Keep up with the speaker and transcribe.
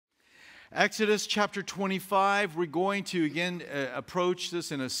Exodus chapter 25, we're going to again approach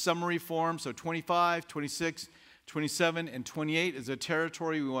this in a summary form. So 25, 26, 27, and 28 is a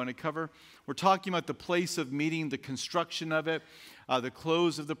territory we want to cover. We're talking about the place of meeting, the construction of it, the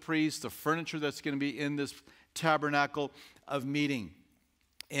clothes of the priests, the furniture that's going to be in this tabernacle of meeting.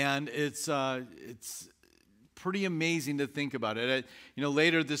 And it's pretty amazing to think about it.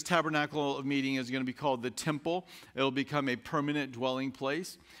 Later this tabernacle of meeting is going to be called the temple. It'll become a permanent dwelling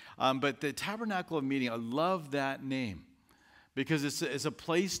place. But the tabernacle of meeting, I love that name because it's a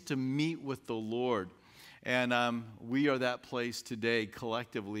place to meet with the Lord. And we are that place today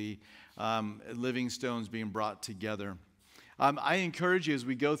collectively, living stones being brought together. I encourage you as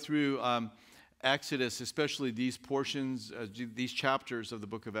we go through Exodus, especially these portions, these chapters of the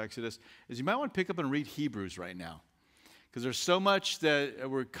book of Exodus, is you might want to pick up and read Hebrews right now. Because there's so much that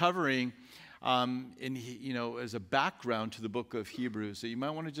we're covering as a background to the book of Hebrews. So you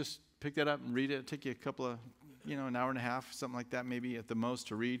might want to just pick that up and read it. It'll take you a couple of, an hour and a half, something like that, maybe at the most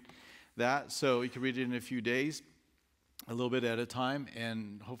to read that. So you can read it in a few days, a little bit at a time,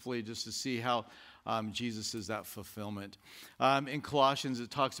 and hopefully just to see how Jesus is that fulfillment. In Colossians,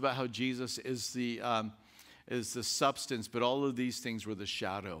 it talks about how Jesus is the substance, but all of these things were the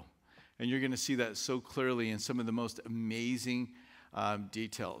shadow. And you're going to see that so clearly in some of the most amazing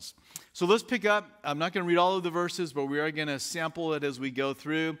details. So let's pick up. I'm not going to read all of the verses, but we are going to sample it as we go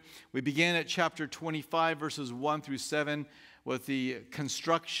through. We begin at chapter 25, verses 1 through 7, with the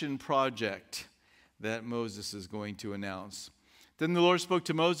construction project that Moses is going to announce. Then the Lord spoke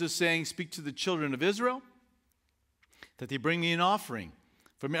to Moses, saying, "Speak to the children of Israel, that they bring me an offering.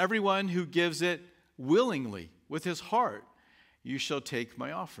 From everyone who gives it willingly with his heart, you shall take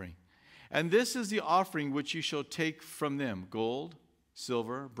my offering. And this is the offering which you shall take from them: gold,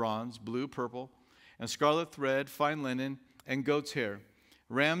 silver, bronze, blue, purple, and scarlet thread, fine linen, and goat's hair,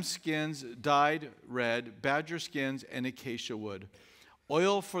 ram skins dyed red, badger skins, and acacia wood,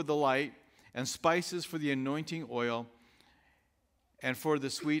 oil for the light, and spices for the anointing oil, and for the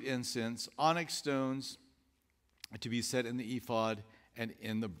sweet incense, onyx stones to be set in the ephod and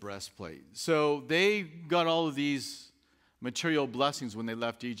in the breastplate." So they got all of these material blessings when they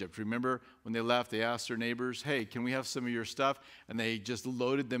left Egypt. Remember, when they left, they asked their neighbors, "Hey, can we have some of your stuff?" And they just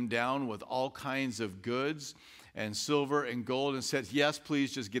loaded them down with all kinds of goods and silver and gold and said, "Yes,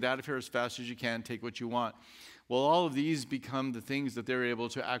 please, just get out of here as fast as you can. Take what you want." Well, all of these become the things that they're able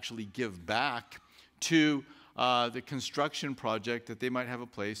to actually give back to the construction project, that they might have a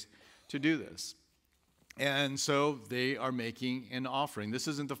place to do this. And so they are making an offering. This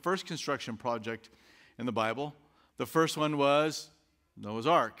isn't the first construction project in the Bible. The first one was Noah's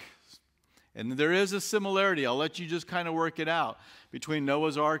Ark. And there is a similarity. I'll let you just kind of work it out between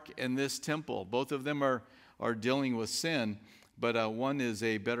Noah's Ark and this temple. Both of them are dealing with sin, but one is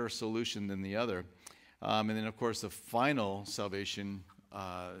a better solution than the other. And then, of course, the final salvation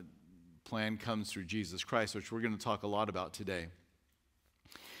plan comes through Jesus Christ, which we're going to talk a lot about today.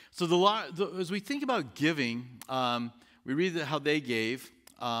 So as we think about giving, we read how they gave,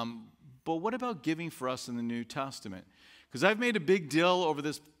 but what about giving for us in the New Testament? Because I've made a big deal over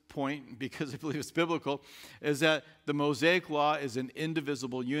this point, because I believe it's biblical, is that the Mosaic Law is an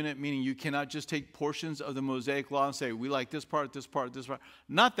indivisible unit, meaning you cannot just take portions of the Mosaic Law and say, we like this part, this part, this part.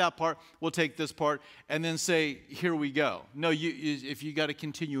 Not that part, we'll take this part, and then say, here we go. No, if you got to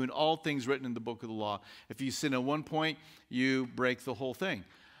continue in all things written in the book of the law. If you sin at one point, you break the whole thing.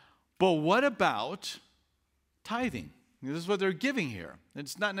 But what about tithing? This is what they're giving here.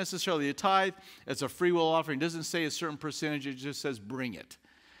 It's not necessarily a tithe, it's a free will offering. It doesn't say a certain percentage, it just says bring it.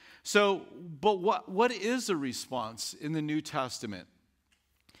 So, but what is the response in the New Testament?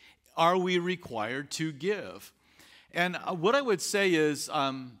 Are we required to give? And what I would say is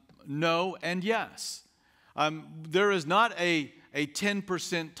no and yes. There is not a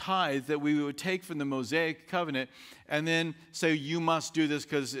 10% tithe that we would take from the Mosaic covenant and then say you must do this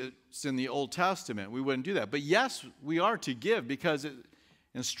because it's in the Old Testament. We wouldn't do that. But yes, we are to give because it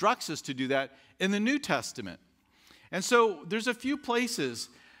instructs us to do that in the New Testament. And so there's a few places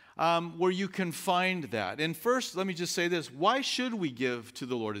where you can find that. And first, let me just say this. Why should we give to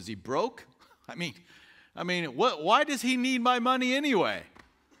the Lord? Is he broke? I mean, why does he need my money anyway?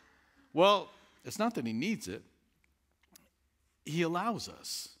 Well, it's not that he needs it. He allows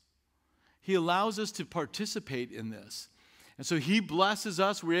us. He allows us to participate in this. And so he blesses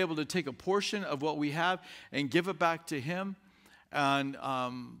us. We're able to take a portion of what we have and give it back to him. And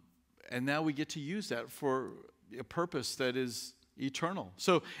now we get to use that for a purpose that is eternal.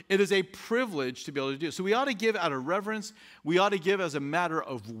 So it is a privilege to be able to do it. So we ought to give out of reverence. We ought to give as a matter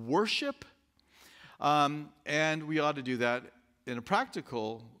of worship. And we ought to do that in a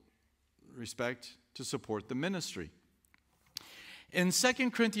practical respect to support the ministry. In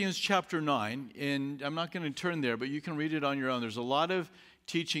 2 Corinthians chapter 9, and I'm not going to turn there, but you can read it on your own. There's a lot of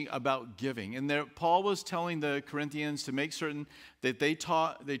teaching about giving. And there, Paul was telling the Corinthians to make certain that they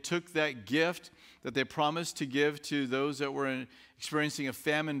took that gift that they promised to give to those that were experiencing a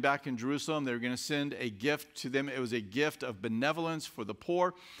famine back in Jerusalem. They were going to send a gift to them. It was a gift of benevolence for the poor.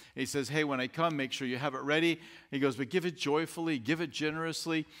 And he says, hey, when I come, make sure you have it ready. He goes, but give it joyfully, give it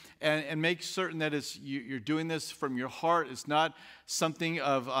generously, and make certain that you're doing this from your heart. It's not something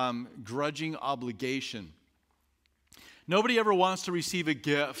of grudging obligation. Nobody ever wants to receive a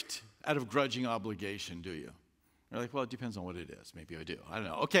gift out of grudging obligation, do you? You're like, well, it depends on what it is. Maybe I do. I don't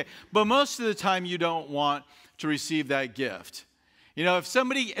know. Okay, but most of the time you don't want to receive that gift. You know,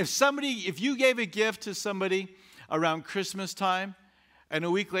 if you gave a gift to somebody around Christmas time, and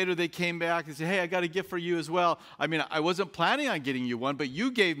a week later they came back and said, hey, I got a gift for you as well. I mean, I wasn't planning on getting you one, but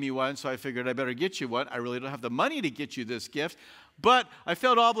you gave me one, so I figured I better get you one. I really don't have the money to get you this gift, but I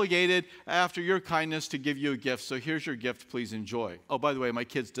felt obligated after your kindness to give you a gift, so here's your gift, please enjoy. Oh, by the way, my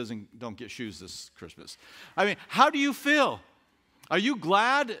kids don't get shoes this Christmas. I mean, how do you feel? Are you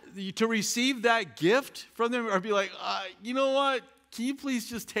glad to receive that gift from them? Or be like, you know what, can you please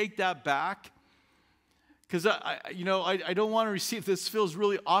just take that back? Because I don't want to receive this. Feels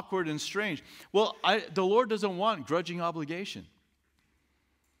really awkward and strange. Well, the Lord doesn't want grudging obligation.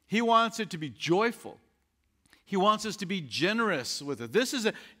 He wants it to be joyful. He wants us to be generous with it. This is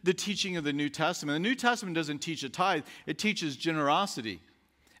the teaching of the New Testament. The New Testament doesn't teach a tithe. It teaches generosity.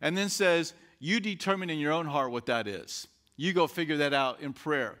 And then says, you determine in your own heart what that is. You go figure that out in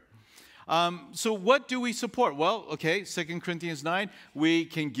prayer. So what do we support? Well, okay, 2 Corinthians 9, we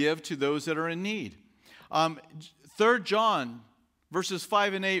can give to those that are in need. 3 John, verses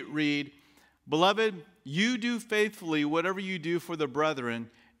 5 and 8 read, beloved, you do faithfully whatever you do for the brethren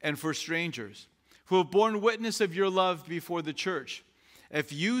and for strangers, who have borne witness of your love before the church.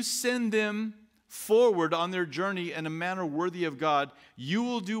 If you send them forward on their journey in a manner worthy of God, you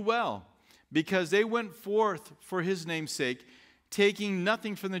will do well, because they went forth for his name's sake, taking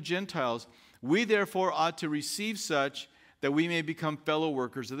nothing from the Gentiles. We therefore ought to receive such, that we may become fellow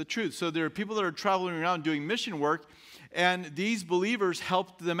workers of the truth. So there are people that are traveling around doing mission work, and these believers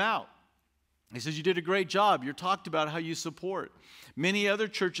helped them out. He says, you did a great job. You talked about how you support. Many other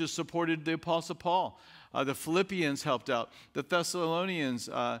churches supported the Apostle Paul. The Philippians helped out. The Thessalonians,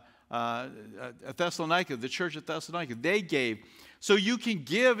 Thessalonica, the church at Thessalonica, they gave. So you can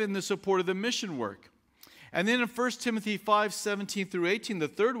give in the support of the mission work. And then in 1 Timothy 5, 17 through 18, the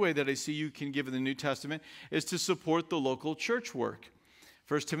third way that I see you can give in the New Testament is to support the local church work.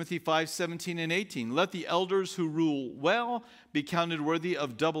 1 Timothy 5, 17 and 18. Let the elders who rule well be counted worthy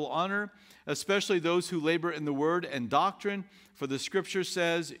of double honor, especially those who labor in the word and doctrine. For the scripture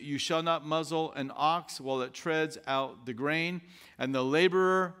says, you shall not muzzle an ox while it treads out the grain, and the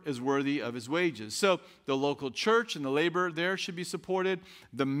laborer is worthy of his wages. So the local church and the labor there should be supported.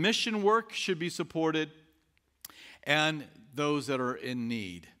 The mission work should be supported. And those that are in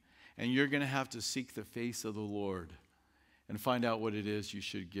need. And you're going to have to seek the face of the Lord and find out what it is you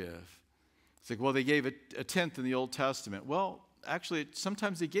should give. It's like, well, they gave a tenth in the Old Testament. Well, actually,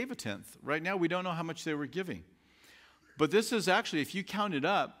 sometimes they gave a tenth. Right now, we don't know how much they were giving. But this is actually, if you count it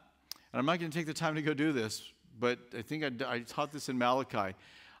up, and I'm not going to take the time to go do this, but I think I taught this in Malachi.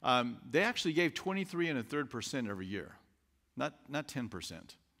 They actually gave 23.33% every year, not 10%.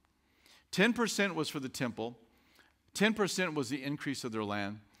 10% was for the temple. 10% was the increase of their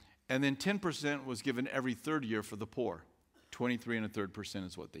land, and then 10% was given every third year for the poor. 23.33%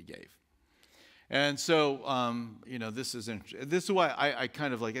 is what they gave. And so, this is interesting. This is why I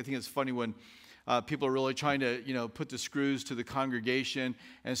kind of like, I think it's funny when people are really trying to, put the screws to the congregation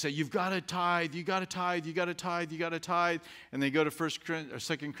and say, you've got to tithe, you got to tithe, you got to tithe, you got to tithe. And they go to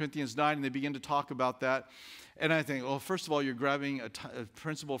 2 Corinthians 9 and they begin to talk about that. And I think, well, first of all, you're grabbing a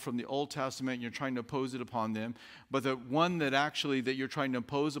principle from the Old Testament and you're trying to impose it upon them. But the one that you're trying to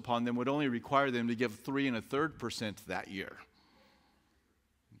impose upon them would only require them to give 3.33% that year.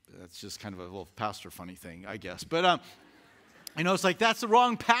 That's just kind of a little pastor funny thing, I guess. But, it's like that's the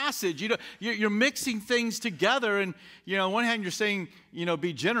wrong passage. You're mixing things together. And, on one hand, you're saying,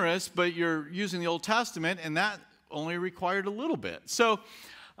 be generous, but you're using the Old Testament, and that only required a little bit. So,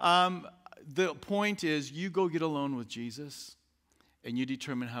 the point is, you go get alone with Jesus, and you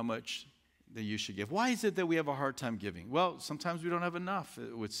determine how much that you should give. Why is it that we have a hard time giving? Well, sometimes we don't have enough,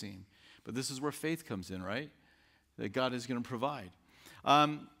 it would seem. But this is where faith comes in, right? That God is going to provide.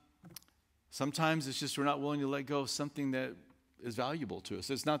 Sometimes it's just we're not willing to let go of something that is valuable to us.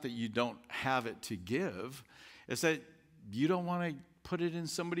 It's not that you don't have it to give. It's that you don't want to put it in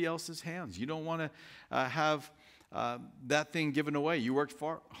somebody else's hands. You don't want to have that thing given away. You worked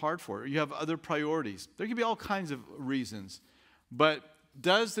hard for it. You have other priorities. There can be all kinds of reasons. But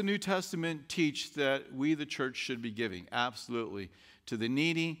does the New Testament teach that we, the church, should be giving? Absolutely. To the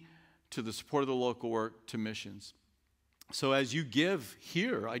needy, to the support of the local work, to missions. So as you give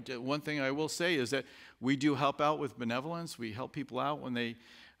here, one thing I will say is that we do help out with benevolence. We help people out when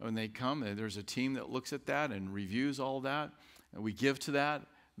they come. There's a team that looks at that and reviews all that. And we give to that.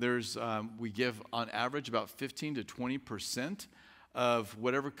 We give on average about 15 to 20% of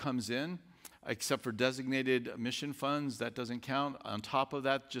whatever comes in, except for designated mission funds. That doesn't count. On top of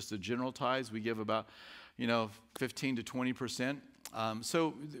that, just the general tithes, we give about 15 to 20%.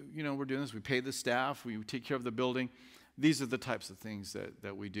 So we're doing this. We pay the staff. We take care of the building. These are the types of things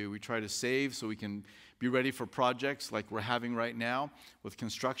that we do. We try to save so we can be ready for projects like we're having right now with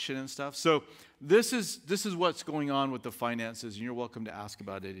construction and stuff. So this is what's going on with the finances, and you're welcome to ask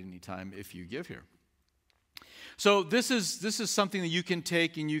about it anytime if you give here. So this is something that you can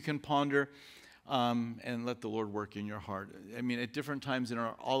take and you can ponder and let the Lord work in your heart. I mean, at different times in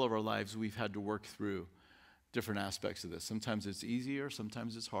all of our lives, we've had to work through different aspects of this. Sometimes it's easier,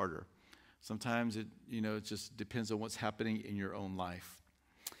 sometimes it's harder. Sometimes it just depends on what's happening in your own life.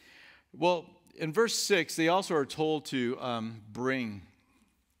 Well, in verse 6, they also are told to bring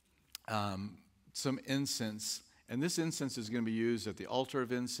some incense. And this incense is going to be used at the altar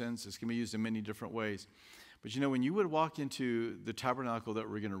of incense. It's going to be used in many different ways. But when you would walk into the tabernacle that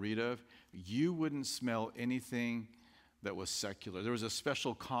we're going to read of, you wouldn't smell anything that was secular. There was a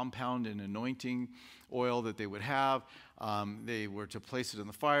special compound and anointing oil that they would have. They were to place it in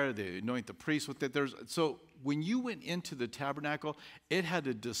the fire. They anoint the priest with it. So when you went into the tabernacle, it had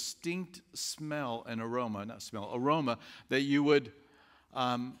a distinct smell and aroma that you would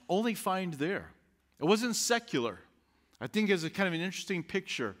only find there. It wasn't secular. I think it's a kind of an interesting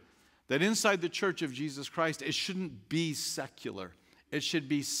picture that inside the church of Jesus Christ, it shouldn't be secular. It should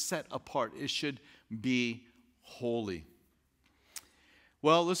be set apart. It should be holy.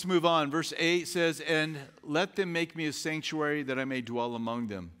 Well, let's move on. Verse 8 says, "And let them make me a sanctuary that I may dwell among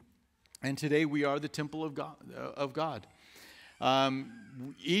them." And today we are the temple of God.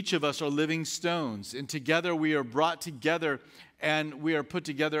 Each of us are living stones, and together we are brought together, and we are put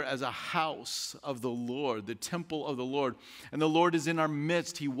together as a house of the Lord, the temple of the Lord. And the Lord is in our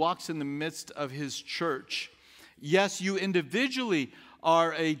midst. He walks in the midst of His church. Yes, you individually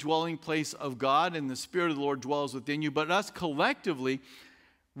are a dwelling place of God, and the Spirit of the Lord dwells within you, but us collectively,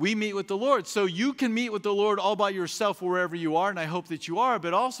 we meet with the Lord. So you can meet with the Lord all by yourself wherever you are, and I hope that you are,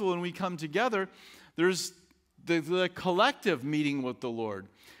 but also when we come together, there's the collective meeting with the Lord.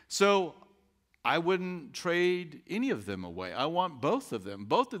 So I wouldn't trade any of them away. I want both of them.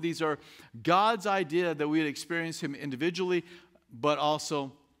 Both of these are God's idea that we'd experience Him individually, but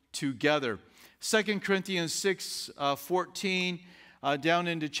also together. 2 Corinthians 6:14 down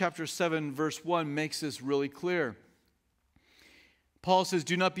into chapter 7, verse 1 makes this really clear. Paul says,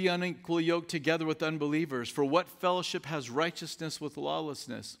 "Do not be unequally yoked together with unbelievers. For what fellowship has righteousness with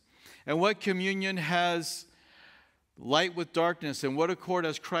lawlessness? And what communion has light with darkness? And what accord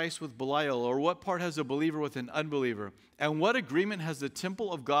has Christ with Belial? Or what part has a believer with an unbeliever? And what agreement has the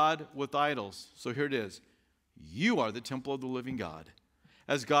temple of God with idols?" So here it is. You are the temple of the living God.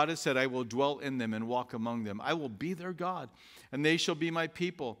 As God has said, "I will dwell in them and walk among them. I will be their God, and they shall be my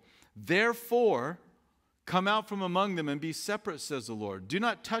people. Therefore, come out from among them and be separate, says the Lord. Do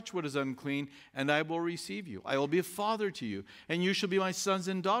not touch what is unclean, and I will receive you. I will be a father to you, and you shall be my sons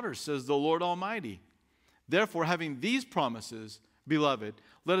and daughters, says the Lord Almighty. Therefore, having these promises, beloved,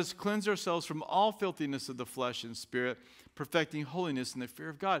 let us cleanse ourselves from all filthiness of the flesh and spirit, perfecting holiness in the fear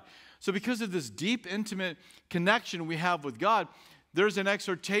of God." So because of this deep, intimate connection we have with God, there's an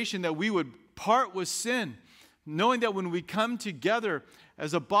exhortation that we would part with sin, knowing that when we come together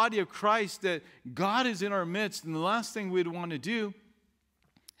as a body of Christ, that God is in our midst, and the last thing we'd want to do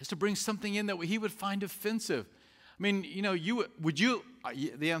is to bring something in that He would find offensive. I mean,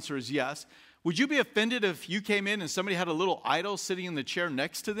 the answer is yes. Would you be offended if you came in and somebody had a little idol sitting in the chair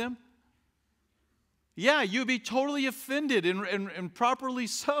next to them? Yeah, you'd be totally offended, and properly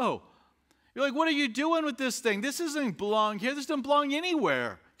so. You're like, what are you doing with this thing? This doesn't belong here. This doesn't belong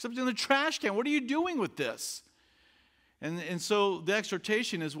anywhere except in the trash can. What are you doing with this? And so the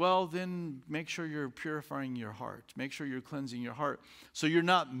exhortation is, well, then make sure you're purifying your heart. Make sure you're cleansing your heart so you're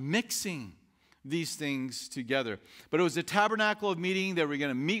not mixing these things together. But it was a tabernacle of meeting that we're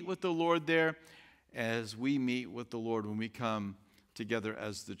going to meet with the Lord there as we meet with the Lord when we come together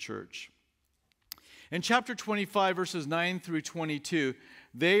as the church. In chapter 25, verses 9 through 22,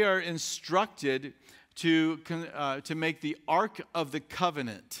 they are instructed to make the Ark of the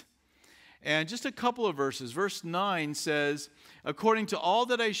Covenant. And just a couple of verses. Verse 9 says, according to all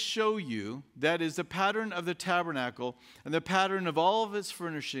that I show you, that is the pattern of the tabernacle and the pattern of all of its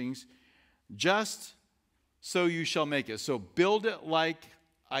furnishings, just so you shall make it. So build it like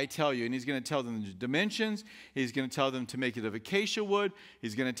I tell you. And he's going to tell them the dimensions. He's going to tell them to make it of acacia wood.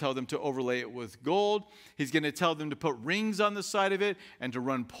 He's going to tell them to overlay it with gold. He's going to tell them to put rings on the side of it and to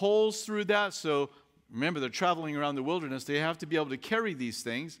run poles through that. So remember, they're traveling around the wilderness. They have to be able to carry these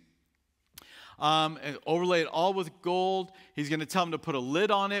things. And overlay it all with gold. He's going to tell them to put a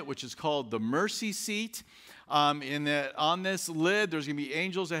lid on it, which is called the mercy seat. On this lid, there's going to be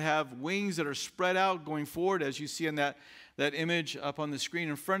angels that have wings that are spread out going forward, as you see in that image up on the screen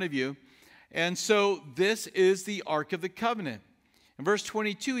in front of you. And so this is the Ark of the Covenant. In verse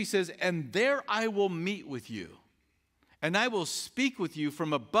 22, he says, and there I will meet with you, and I will speak with you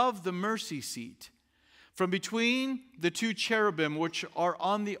from above the mercy seat, from between the two cherubim which are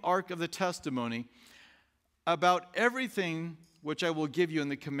on the ark of the testimony, about everything which I will give you in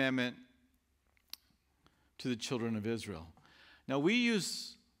the commandment to the children of Israel. Now, we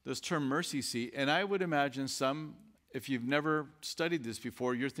use this term mercy seat, and I would imagine some, if you've never studied this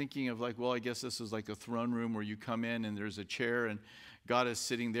before, you're thinking of like, well, I guess this is like a throne room where you come in and there's a chair and God is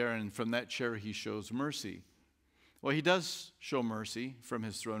sitting there, and from that chair he shows mercy. Well, he does show mercy from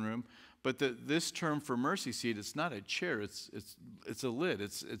his throne room, but this term for mercy seat, it's not a chair, it's a lid.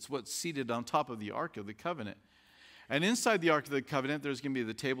 It's what's seated on top of the Ark of the Covenant. And inside the Ark of the Covenant, there's going to be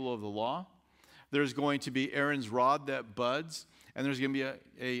the table of the law. There's going to be Aaron's rod that buds, and there's going to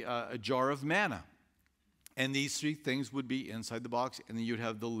be a jar of manna. And these three things would be inside the box, and then you'd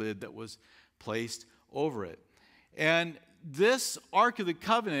have the lid that was placed over it. And this Ark of the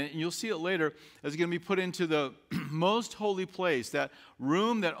Covenant, and you'll see it later, is going to be put into the most holy place, that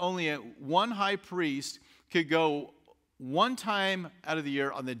room that only one high priest could go one time out of the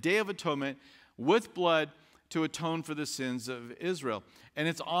year on the Day of Atonement with blood to atone for the sins of Israel. And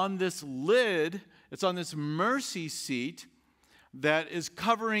it's on this lid, it's on this mercy seat that is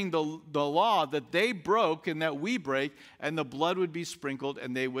covering the law that they broke and that we break, and the blood would be sprinkled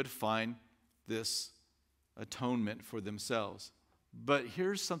and they would find this atonement for themselves. But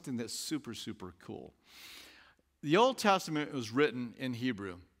here's something that's super, super cool. The Old Testament was written in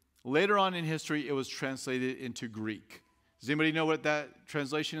Hebrew. Later on in history, it was translated into Greek. Does anybody know what that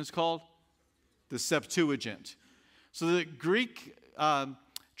translation is called? The Septuagint. So the Greek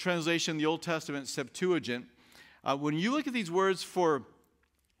translation, the Old Testament Septuagint, when you look at these words for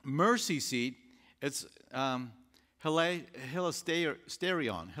mercy seat, it's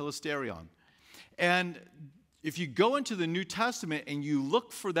hilasterion. And if you go into the New Testament and you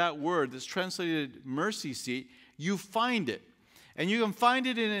look for that word that's translated mercy seat, you find it. And you can find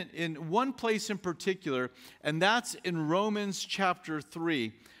it in one place in particular, and that's in Romans chapter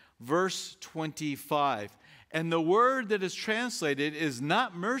 3, verse 25. And the word that is translated is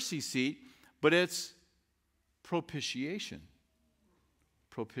not mercy seat, but it's propitiation.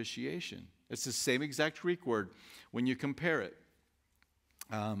 Propitiation. It's the same exact Greek word when you compare it.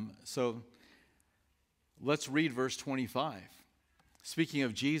 So let's read verse 25. Speaking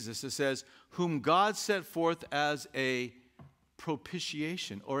of Jesus, it says, whom God set forth as a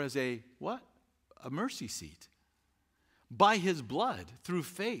propitiation, or as a what? A mercy seat. By his blood, through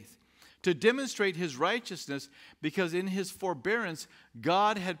faith, to demonstrate his righteousness, because in his forbearance,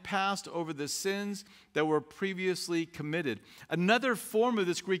 God had passed over the sins that were previously committed. Another form of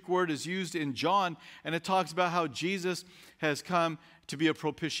this Greek word is used in John, and it talks about how Jesus has come to be a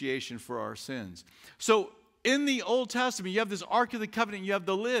propitiation for our sins. So in the Old Testament, you have this Ark of the Covenant, you have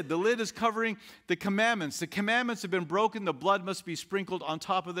the lid. The lid is covering the commandments. The commandments have been broken. The blood must be sprinkled on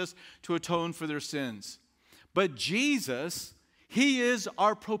top of this to atone for their sins. But Jesus, he is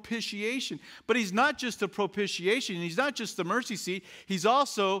our propitiation. But he's not just a propitiation. He's not just the mercy seat. He's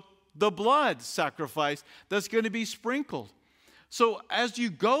also the blood sacrifice that's going to be sprinkled. So as you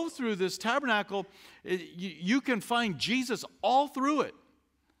go through this tabernacle, you can find Jesus all through it.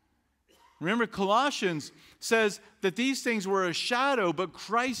 Remember, Colossians says that these things were a shadow, but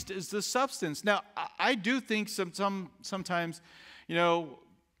Christ is the substance. Now, I do think sometimes,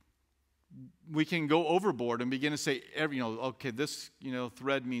 we can go overboard and begin to say, okay, this,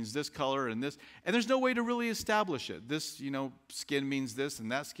 thread means this color and this. And there's no way to really establish it. This, skin means this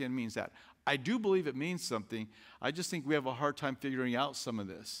and that skin means that. I do believe it means something. I just think we have a hard time figuring out some of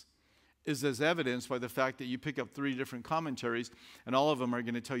this. Is as evidenced by the fact that you pick up 3 different commentaries, and all of them are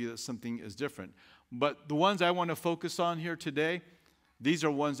going to tell you that something is different. But the ones I want to focus on here today, these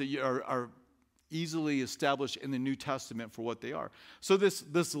are ones that are easily established in the New Testament for what they are. So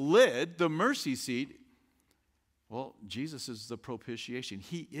this lid, the mercy seat, Well, Jesus is the propitiation.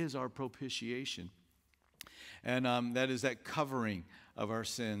 He is our propitiation. And that is that covering of our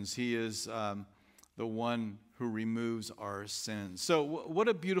sins. He is the one who removes our sins. So what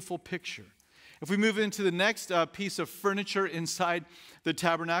a beautiful picture. If we move into the next piece of furniture inside the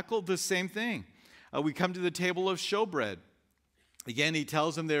tabernacle, the same thing. We come to the table of showbread. Again, he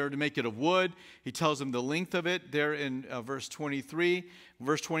tells them they're to make it of wood. He tells them the length of it there in verse 23.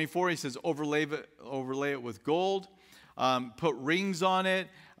 Verse 24, he says, overlay it with gold, put rings on it,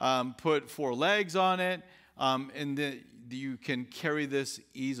 put 4 legs on it, and you can carry this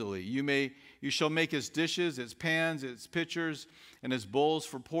easily. You shall make its dishes, its pans, its pitchers, and its bowls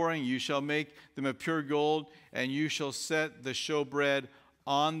for pouring. You shall make them of pure gold, and you shall set the showbread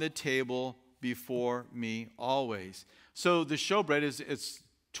on the table before me always. So the showbread it's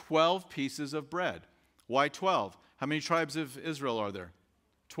 12 pieces of bread. Why 12? How many tribes of Israel are there?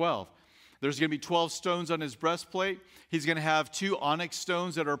 12. There's going to be 12 stones on his breastplate. He's going to have 2 onyx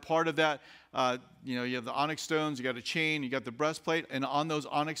stones that are part of that. You have the onyx stones, you got a chain, you got the breastplate, and on those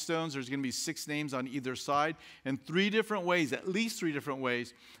onyx stones, there's going to be 6 names on either side. And 3 different ways, at least 3 different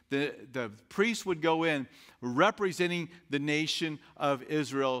ways, the priest would go in representing the nation of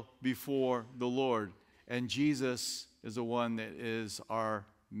Israel before the Lord. And Jesus is the one that is our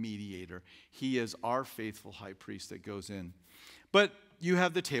mediator. He is our faithful high priest that goes in. But you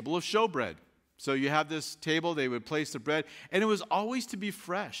have the table of showbread. So you have this table, they would place the bread, and it was always to be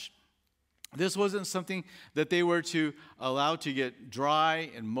fresh. This wasn't something that they were to allow to get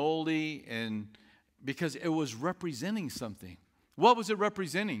dry and moldy, and because it was representing something. What was it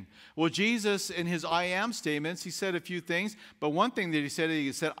representing? Well, Jesus, in his I am statements, he said a few things, but one thing that he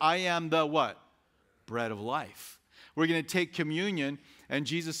said, I am the what? Bread of life. We're going to take communion, and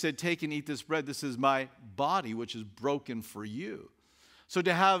Jesus said, take and eat this bread. This is my body, which is broken for you. So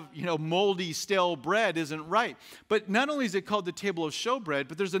to have, moldy, stale bread isn't right. But not only is it called the table of showbread,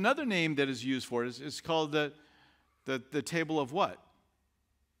 but there's another name that is used for it. It's called the table of what?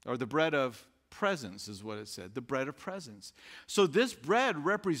 Or the bread of presence is what it said. The bread of presence. So this bread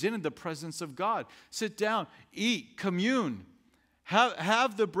represented the presence of God. Sit down, eat, commune.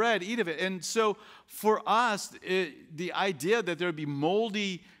 Have the bread, eat of it. And so for us, the idea that there would be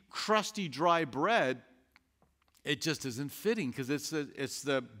moldy, crusty, dry bread, it just isn't fitting because it's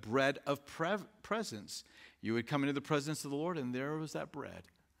the bread of presence. You would come into the presence of the Lord, and there was that bread.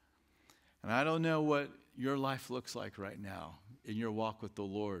 And I don't know what your life looks like right now in your walk with the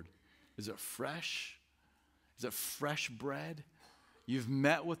Lord. Is it fresh? Is it fresh bread? You've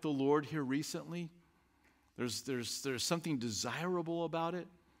met with the Lord here recently. There's something desirable about it.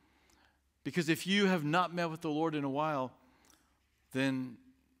 Because if you have not met with the Lord in a while, then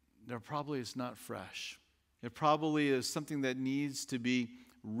there probably is not fresh. It probably is something that needs to be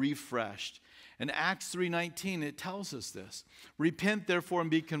refreshed. In Acts 3:19, it tells us this. Repent, therefore,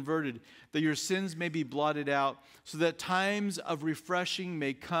 and be converted, that your sins may be blotted out, so that times of refreshing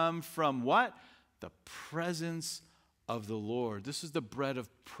may come from what? The presence of the Lord. This is the bread of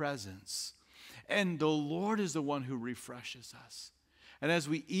presence. And the Lord is the one who refreshes us. And as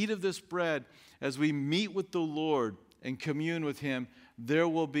we eat of this bread, as we meet with the Lord and commune with him, there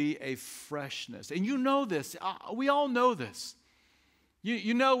will be a freshness. And you know this. We all know this.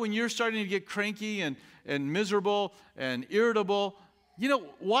 You know when you're starting to get cranky and miserable and irritable.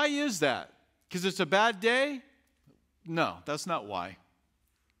 Why is that? Because it's a bad day? No, that's not why.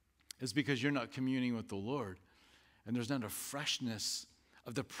 It's because you're not communing with the Lord. And there's not a freshness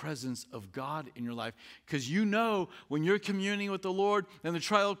of the presence of God in your life. Because when you're communing with the Lord and the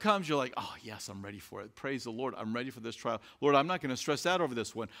trial comes, you're like, oh, yes, I'm ready for it. Praise the Lord. I'm ready for this trial. Lord, I'm not going to stress out over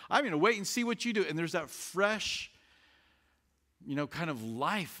this one. I'm going to wait and see what you do. And there's that fresh, kind of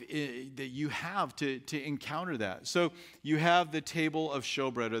life that you have to encounter that. So you have the table of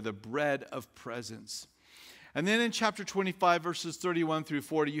showbread, or the bread of presence. And then in chapter 25, verses 31 through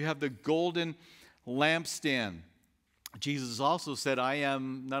 40, you have the golden lampstand. Jesus also said, I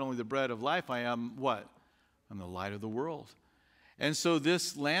am not only the bread of life, I am what? I'm the light of the world. And so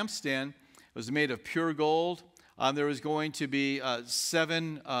this lampstand was made of pure gold. There was going to be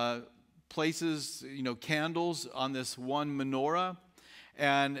 7 places, candles on this one menorah.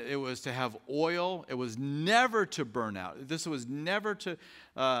 And it was to have oil. It was never to burn out. This was never to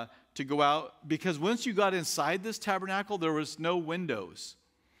go out. Because once you got inside this tabernacle, there was no windows.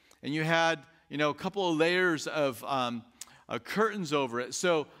 And you had a couple of layers of curtains over it.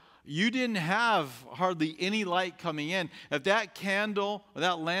 So you didn't have hardly any light coming in. If that candle or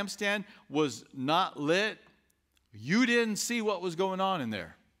that lampstand was not lit, you didn't see what was going on in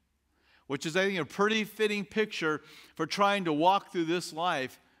there. Which is, I think, a pretty fitting picture for trying to walk through this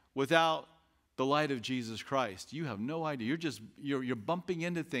life without the light of Jesus Christ. You have no idea. You're bumping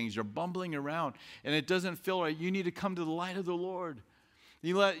into things. You're bumbling around, and it doesn't feel right. You need to come to the light of the Lord.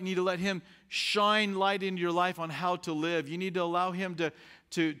 You need to let him shine light into your life on how to live. You need to allow him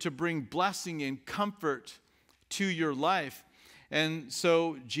to bring blessing and comfort to your life. And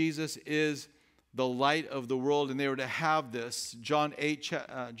so Jesus is the light of the world, and they were to have this. John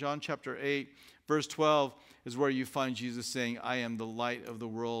chapter 8, verse 12 is where you find Jesus saying, I am the light of the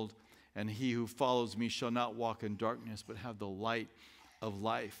world, and he who follows me shall not walk in darkness, but have the light of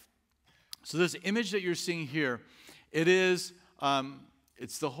life. So this image that you're seeing here, it's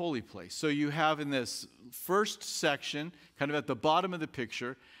the holy place. So you have in this first section, kind of at the bottom of the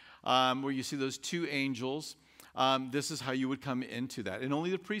picture, where you see those two angels. This is how you would come into that. And only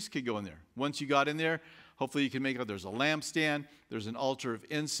the priest could go in there. Once you got in there, hopefully you can make out there's a lampstand, there's an altar of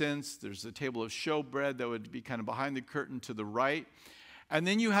incense, there's a table of showbread that would be kind of behind the curtain to the right. And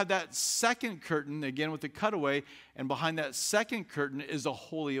then you have that second curtain, again with the cutaway, and behind that second curtain is the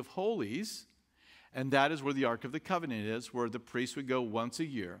Holy of Holies. And that is where the Ark of the Covenant is, where the priest would go once a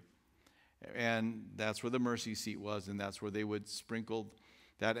year. And that's where the mercy seat was, and that's where they would sprinkle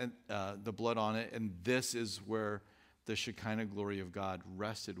that the blood on it. And this is where the Shekinah glory of God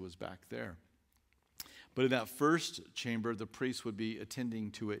rested, was back there. But in that first chamber, the priests would be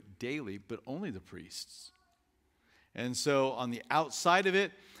attending to it daily, but only the priests. And so on the outside of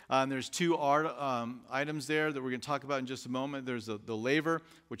it, there's two items there that we're going to talk about in just a moment. There's the laver,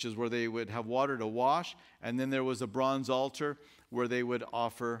 which is where they would have water to wash. And then there was a bronze altar where they would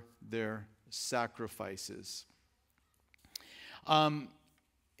offer their sacrifices.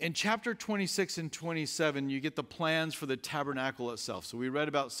 In chapter 26 and 27, you get the plans for the tabernacle itself. So we read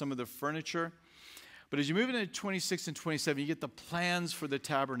about some of the furniture. But as you move into 26 and 27, you get the plans for the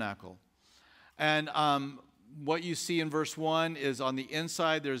tabernacle. And what you see in verse 1 is on the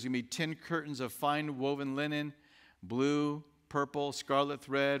inside, there's going to be 10 curtains of fine woven linen, blue, purple, scarlet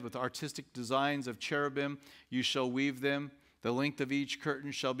thread, with artistic designs of cherubim. You shall weave them. The length of each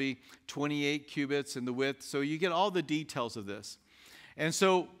curtain shall be 28 cubits in the width. So you get all the details of this. And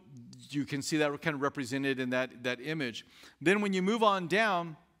so you can see that kind of represented in that image. Then when you move on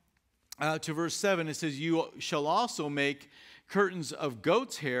down to verse 7, it says, you shall also make curtains of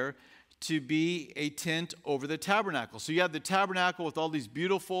goat's hair to be a tent over the tabernacle. So you have the tabernacle with all these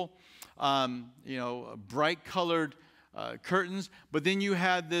beautiful, bright colored curtains, but then you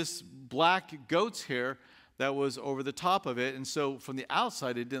had this black goat's hair that was over the top of it. And so from the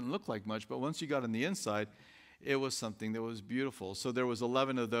outside, it didn't look like much, but once you got on the inside, it was something that was beautiful. So there was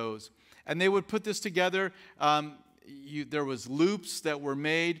 11 of those. And they would put this together. There was loops that were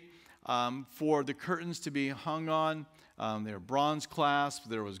made for the curtains to be hung on. There were bronze clasps,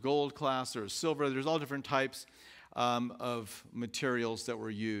 there was gold clasps, there was silver. There's all different types of materials that were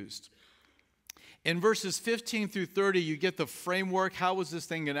used. In verses 15 through 30, you get the framework. How was this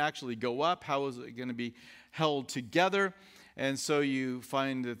thing going to actually go up? How was it going to be held together? And so you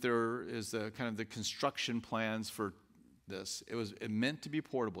find that there is kind of the construction plans for this. It meant to be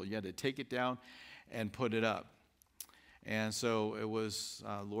portable. You had to take it down and put it up. And so it was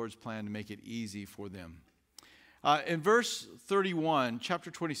Lord's plan to make it easy for them. In verse 31, chapter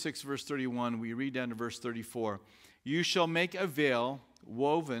 26, verse 31, we read down to verse 34. You shall make a veil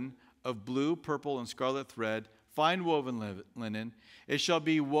woven of blue, purple, and scarlet thread, fine woven linen. It shall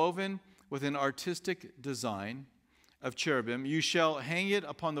be woven with an artistic design of cherubim. You shall hang it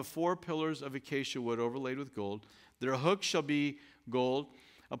upon the 4 pillars of acacia wood overlaid with gold. Their hooks shall be gold,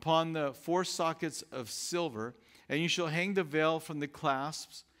 upon the 4 sockets of silver. And you shall hang the veil from the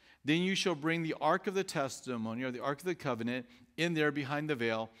clasps. Then you shall bring the ark of the testimony, or the ark of the covenant, in there behind the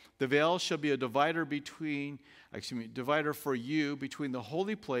veil. The veil shall be a divider for you between the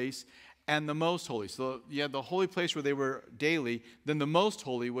holy place and the most holy. So you had the holy place where they were daily, then the most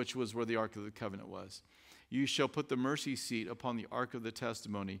holy, which was where the ark of the covenant was. You shall put the mercy seat upon the ark of the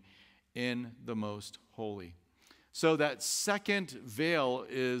testimony in the most holy. So that second veil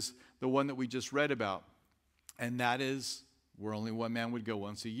is the one that we just read about. And that is where only one man would go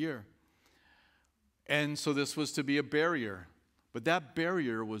once a year. And so this was to be a barrier. But that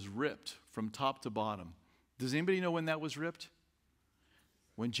barrier was ripped from top to bottom. Does anybody know when that was ripped?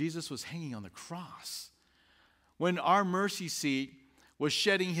 When Jesus was hanging on the cross. When our mercy seat was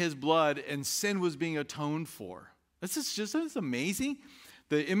shedding his blood and sin was being atoned for. This amazing.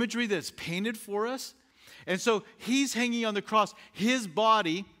 The imagery that's painted for us. And so he's hanging on the cross. His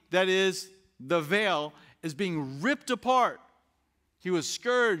body, that is the veil, is being ripped apart. He was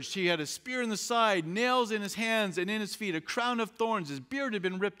scourged. He had a spear in the side, nails in his hands and in his feet, a crown of thorns. His beard had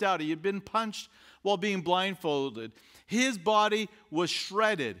been ripped out. He had been punched while being blindfolded. His body was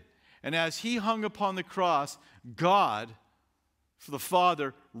shredded. And as he hung upon the cross, God, the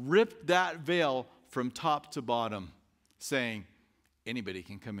Father, ripped that veil from top to bottom, saying, anybody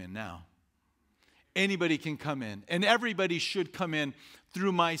can come in now. Anybody can come in. And everybody should come in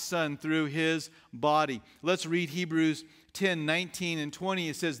through my Son, through his body. Let's read Hebrews 10, 19 and 20.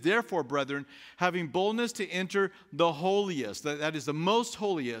 It says, therefore, brethren, having boldness to enter the holiest, that is the most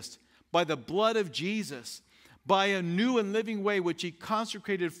holiest, by the blood of Jesus, by a new and living way which he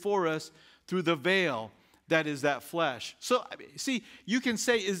consecrated for us through the veil, that is that flesh. So, see, you can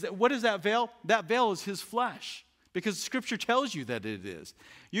say, what is that veil? That veil is his flesh. Because Scripture tells you that it is.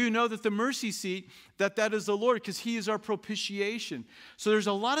 You know that the mercy seat, that is the Lord, because he is our propitiation. So there's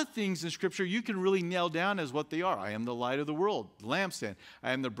a lot of things in Scripture you can really nail down as what they are. I am the light of the world, lampstand.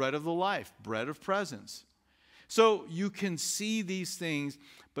 I am the bread of the life, bread of presence. So you can see these things,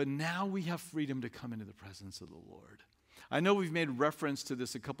 but now we have freedom to come into the presence of the Lord. I know we've made reference to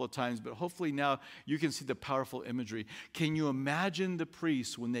this a couple of times, but hopefully now you can see the powerful imagery. Can you imagine the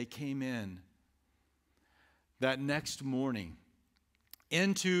priests when they came in that next morning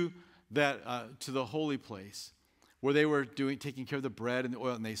into that to the holy place where they were taking care of the bread and the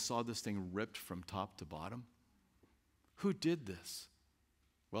oil, and they saw this thing ripped from top to bottom? Who did this?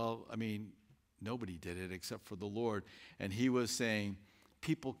 Well, I mean, nobody did it except for the Lord. And he was saying,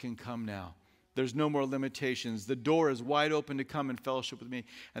 people can come now. There's no more limitations. The door is wide open to come and fellowship with me.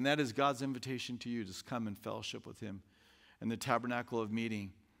 And that is God's invitation to you, just come and fellowship with him in the tabernacle of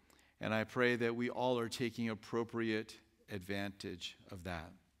meeting. And I pray that we all are taking appropriate advantage of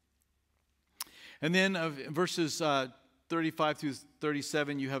that. And then verses 35 through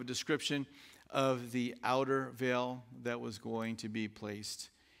 37, you have a description of the outer veil that was going to be placed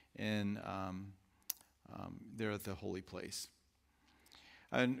in there at the holy place.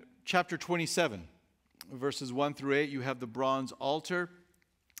 And chapter 27, verses 1 through 8, you have the bronze altar.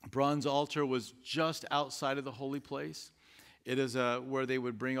 Bronze altar was just outside of the holy place. It is where they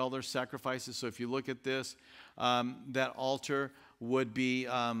would bring all their sacrifices. So if you look at this, that altar would be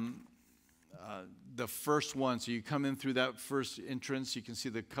the first one. So you come in through that first entrance. You can see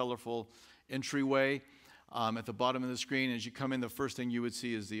the colorful entryway at the bottom of the screen. As you come in, the first thing you would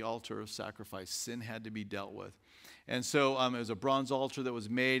see is the altar of sacrifice. Sin had to be dealt with. And so it was a bronze altar that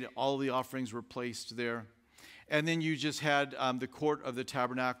was made. All the offerings were placed there. And then you just had the court of the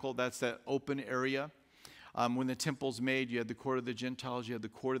tabernacle. That's that open area. When the temple's made, you had the court of the Gentiles, you had the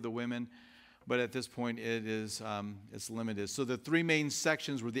court of the women, but at this point it's limited. So the three main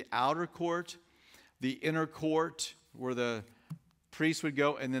sections were the outer court, the inner court where the priests would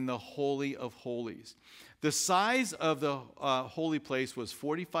go, and then the Holy of Holies. The size of the holy place was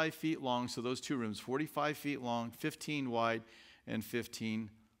 45 feet long, so those two rooms, 45 feet long, 15 wide, and 15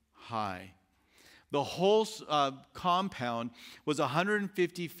 high. The whole compound was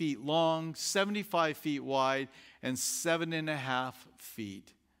 150 feet long, 75 feet wide, and 7.5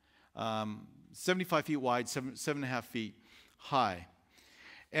 feet. 75 feet wide, 7.5 feet high.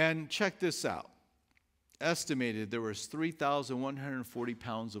 And check this out. Estimated there was 3,140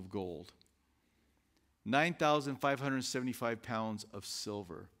 pounds of gold, 9,575 pounds of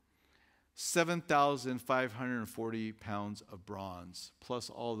silver, 7,540 pounds of bronze, plus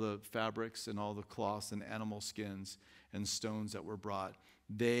all the fabrics and all the cloths and animal skins and stones that were brought.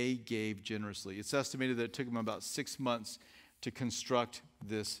 They gave generously. It's estimated that it took them about 6 months to construct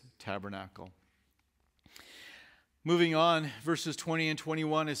this tabernacle. Moving on, verses 20 and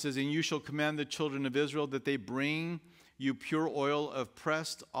 21, it says, and you shall command the children of Israel that they bring you pure oil of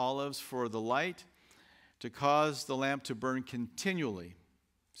pressed olives for the light, to cause the lamp to burn continually.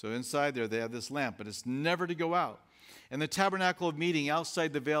 So inside there, they have this lamp, but it's never to go out. And the tabernacle of meeting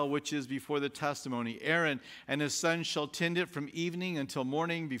outside the veil, which is before the testimony, Aaron and his sons shall tend it from evening until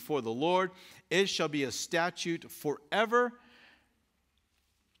morning before the Lord. It shall be a statute forever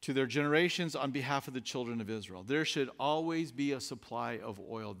to their generations on behalf of the children of Israel. There should always be a supply of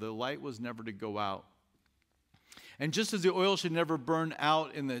oil. The light was never to go out. And just as the oil should never burn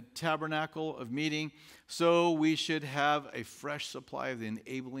out in the tabernacle of meeting, so we should have a fresh supply of the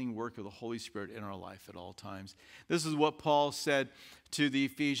enabling work of the Holy Spirit in our life at all times. This is what Paul said to the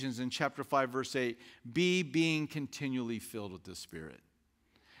Ephesians in chapter 5, verse 8, being continually filled with the Spirit.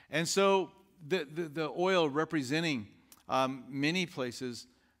 And so the oil representing many places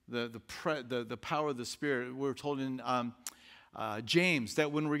the power of the Spirit. We're told in James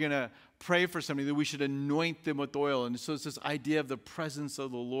that when we're going to pray for somebody, that we should anoint them with oil. And so it's this idea of the presence of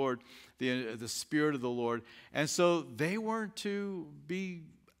the Lord, the Spirit of the Lord. And so they weren't to be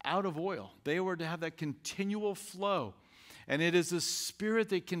out of oil. They were to have that continual flow. And it is the Spirit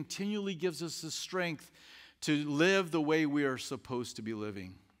that continually gives us the strength to live the way we are supposed to be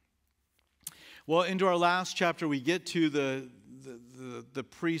living. Well, into our last chapter, we get to the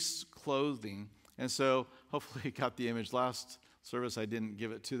priest's clothing. And so hopefully you got the image. Last service, I didn't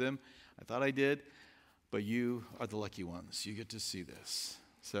give it to them. I thought I did. But you are the lucky ones. You get to see this.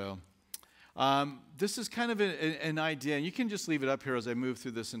 So this is kind of an idea. And you can just leave it up here as I move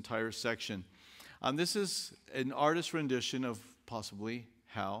through this entire section. This is an artist's rendition of possibly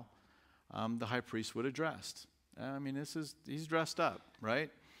how the high priest would have dressed. I mean, he's dressed up, right?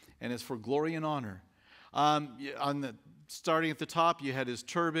 And it's for glory and honor. Starting at the top, you had his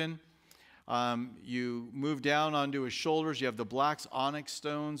turban. You move down onto his shoulders. You have the black onyx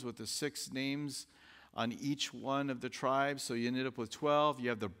stones with the 6 names on each one of the tribes. So you ended up with 12. You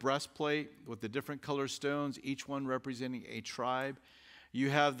have the breastplate with the different color stones, each one representing a tribe.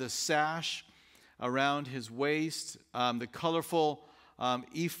 You have the sash around his waist. The colorful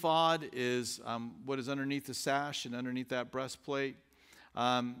ephod is what is underneath the sash and underneath that breastplate.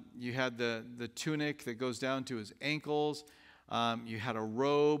 You had the tunic that goes down to his ankles. You had a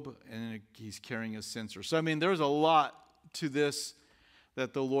robe, and he's carrying a censer. So, I mean, there's a lot to this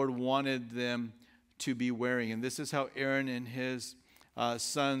that the Lord wanted them to be wearing. And this is how Aaron and his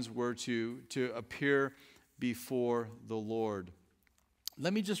sons were to appear before the Lord.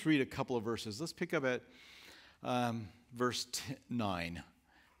 Let me just read a couple of verses. Let's pick up at verse 9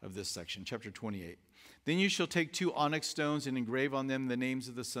 of this section, chapter 28. Then you shall take 2 onyx stones and engrave on them the names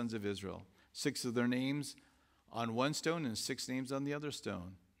of the sons of Israel, 6 of their names on one stone and 6 names on the other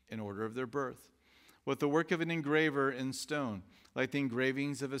stone, in order of their birth, with the work of an engraver in stone, like the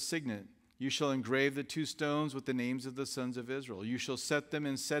engravings of a signet. You shall engrave the 2 stones with the names of the sons of Israel. You shall set them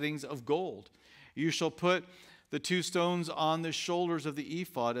in settings of gold. You shall put the 2 stones on the shoulders of the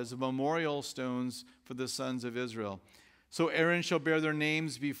ephod as memorial stones for the sons of Israel. So Aaron shall bear their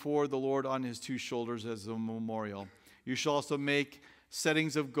names before the Lord on his 2 shoulders as a memorial. You shall also make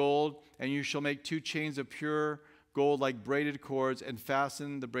settings of gold, and you shall make 2 chains of pure gold like braided cords, and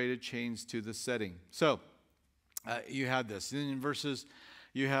fasten the braided chains to the setting. So you have this. And in verses,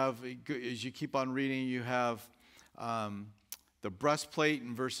 you have, as you keep on reading, you have the breastplate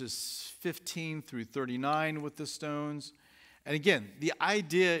in verses 15 through 39 with the stones. And again, the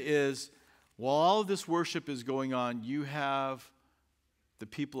idea is, while all of this worship is going on, you have the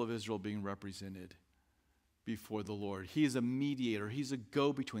people of Israel being represented before the Lord. He is a mediator. He's a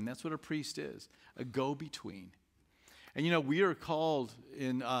go-between. That's what a priest is, a go-between. And you know, we are called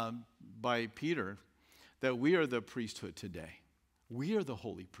by Peter that we are the priesthood today. We are the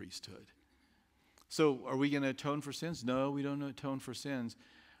holy priesthood. So are we going to atone for sins? No, we don't atone for sins.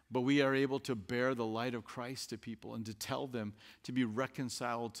 But we are able to bear the light of Christ to people and to tell them to be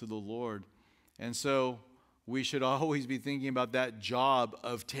reconciled to the Lord. And so we should always be thinking about that job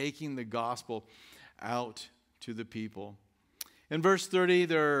of taking the gospel out to the people. In verse 30,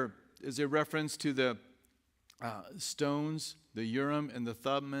 there is a reference to the stones, the Urim and the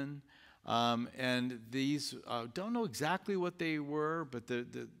Thummim. And these, don't know exactly what they were, but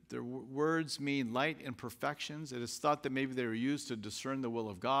the words mean light and perfections. It is thought that maybe they were used to discern the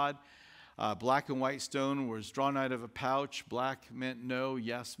will of God. Black and white stone was drawn out of a pouch. Black meant no,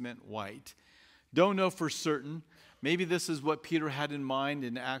 yes meant white. Don't know for certain. Maybe this is what Peter had in mind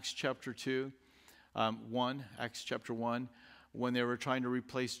in Acts chapter 1, when they were trying to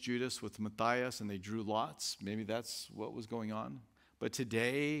replace Judas with Matthias and they drew lots. Maybe that's what was going on. But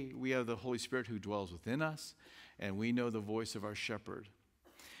today, we have the Holy Spirit who dwells within us, and we know the voice of our shepherd.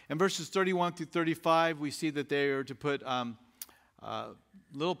 In verses 31 through 35, we see that they are to put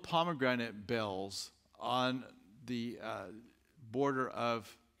little pomegranate bells on the border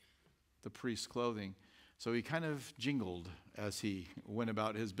of the priest's clothing. So he kind of jingled as he went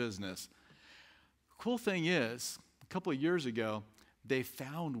about his business. Cool thing is, a couple of years ago, they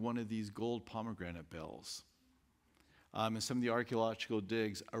found one of these gold pomegranate bells in some of the archaeological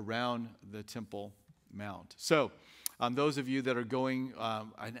digs around the Temple Mount. So those of you that are going,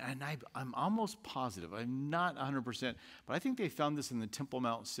 I'm almost positive, I'm not 100%, but I think they found this in the Temple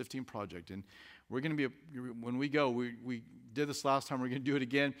Mount Sifting Project. And we're going to be, when we go, we did this last time, we're going to do it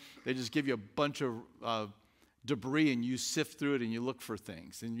again. They just give you a bunch of debris and you sift through it and you look for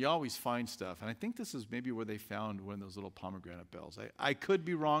things. And you always find stuff. And I think this is maybe where they found one of those little pomegranate bells. I could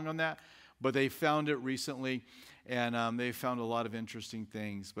be wrong on that, but they found it recently. And they found a lot of interesting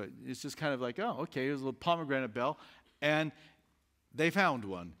things. But it's just kind of like, oh, okay, here's a little pomegranate bell. And they found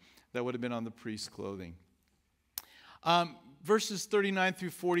one that would have been on the priest's clothing. Verses 39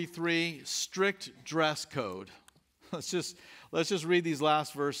 through 43, strict dress code. Let's just read these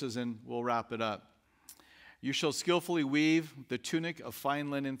last verses and we'll wrap it up. You shall skillfully weave the tunic of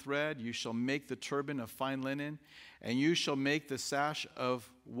fine linen thread. You shall make the turban of fine linen. And you shall make the sash of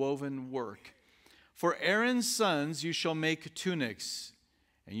woven work. For Aaron's sons you shall make tunics,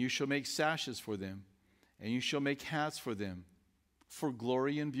 and you shall make sashes for them, and you shall make hats for them, for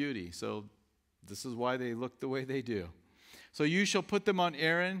glory and beauty. So this is why they look the way they do. So you shall put them on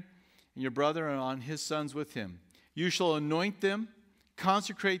Aaron and your brother and on his sons with him. You shall anoint them,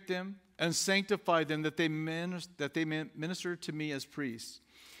 consecrate them, and sanctify them, that they minister to me as priests.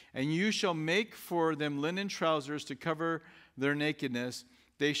 And you shall make for them linen trousers to cover their nakedness.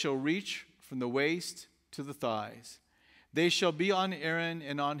 They shall reach from the waist to the thighs. They shall be on Aaron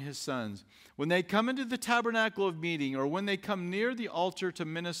and on his sons. When they come into the tabernacle of meeting, or when they come near the altar to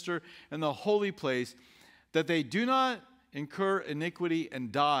minister in the holy place, that they do not incur iniquity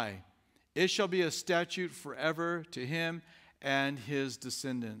and die. It shall be a statute forever to him and his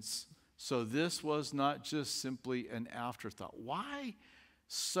descendants. So this was not just simply an afterthought. Why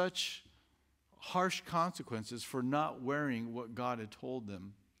such harsh consequences for not wearing what God had told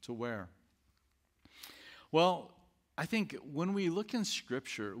them to wear? Well, I think when we look in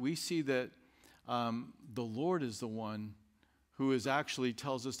Scripture, we see that the Lord is the one who actually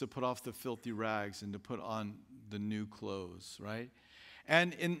tells us to put off the filthy rags and to put on the new clothes, right?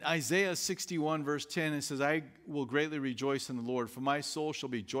 And in Isaiah 61, verse 10, it says, I will greatly rejoice in the Lord, for my soul shall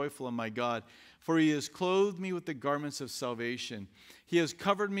be joyful in my God. For he has clothed me with the garments of salvation. He has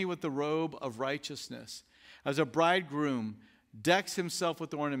covered me with the robe of righteousness. As a bridegroom decks himself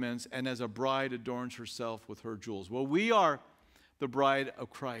with ornaments, and as a bride adorns herself with her jewels. Well, we are the bride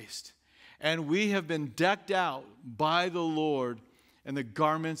of Christ. And we have been decked out by the Lord in the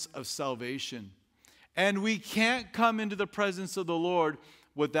garments of salvation. And we can't come into the presence of the Lord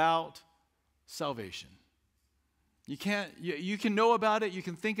without salvation. You can't. You can know about it. You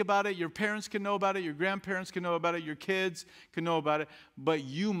can think about it. Your parents can know about it. Your grandparents can know about it. Your kids can know about it. But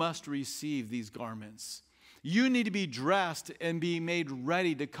you must receive these garments. You need to be dressed and be made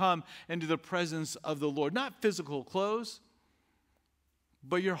ready to come into the presence of the Lord. Not physical clothes,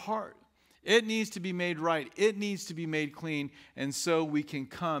 but your heart. It needs to be made right. It needs to be made clean. And so we can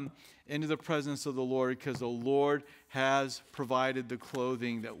come into the presence of the Lord, because the Lord has provided the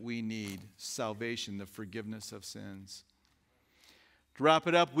clothing that we need. Salvation, the forgiveness of sins. To wrap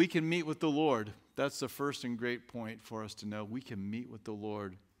it up, we can meet with the Lord. That's the first and great point for us to know. We can meet with the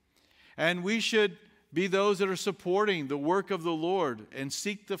Lord. And we should be those that are supporting the work of the Lord and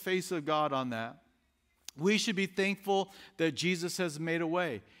seek the face of God on that. We should be thankful that Jesus has made a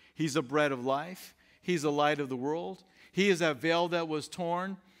way. He's the bread of life. He's the light of the world. He is that veil that was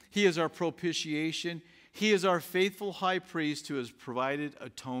torn. He is our propitiation. He is our faithful high priest who has provided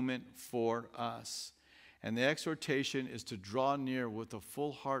atonement for us. And the exhortation is to draw near with a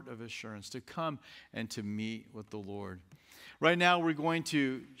full heart of assurance, to come and to meet with the Lord. Right now we're going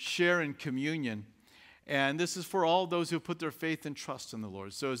to share in communion. And this is for all those who put their faith and trust in the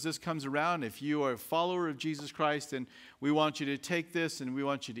Lord. So as this comes around, if you are a follower of Jesus Christ, then we want you to take this and we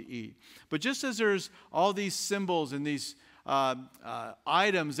want you to eat. But just as there's all these symbols and these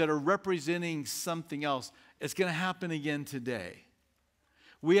items that are representing something else, it's going to happen again today.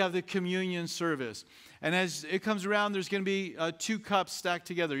 We have the communion service. And as it comes around, there's going to be 2 cups stacked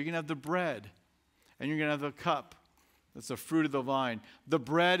together. You're going to have the bread and you're going to have the cup. That's the fruit of the vine. The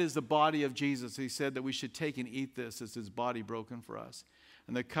bread is the body of Jesus. He said that we should take and eat this as his body broken for us.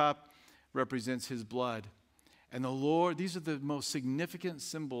 And the cup represents his blood. And the Lord, these are the most significant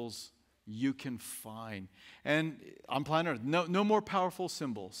symbols you can find. And on planet Earth, no more powerful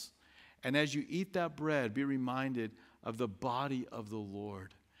symbols. And as you eat that bread, be reminded of the body of the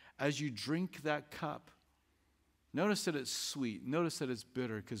Lord. As you drink that cup, notice that it's sweet. Notice that it's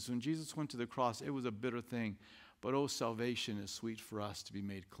bitter. Because when Jesus went to the cross, it was a bitter thing. But oh, salvation is sweet for us to be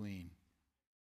made clean.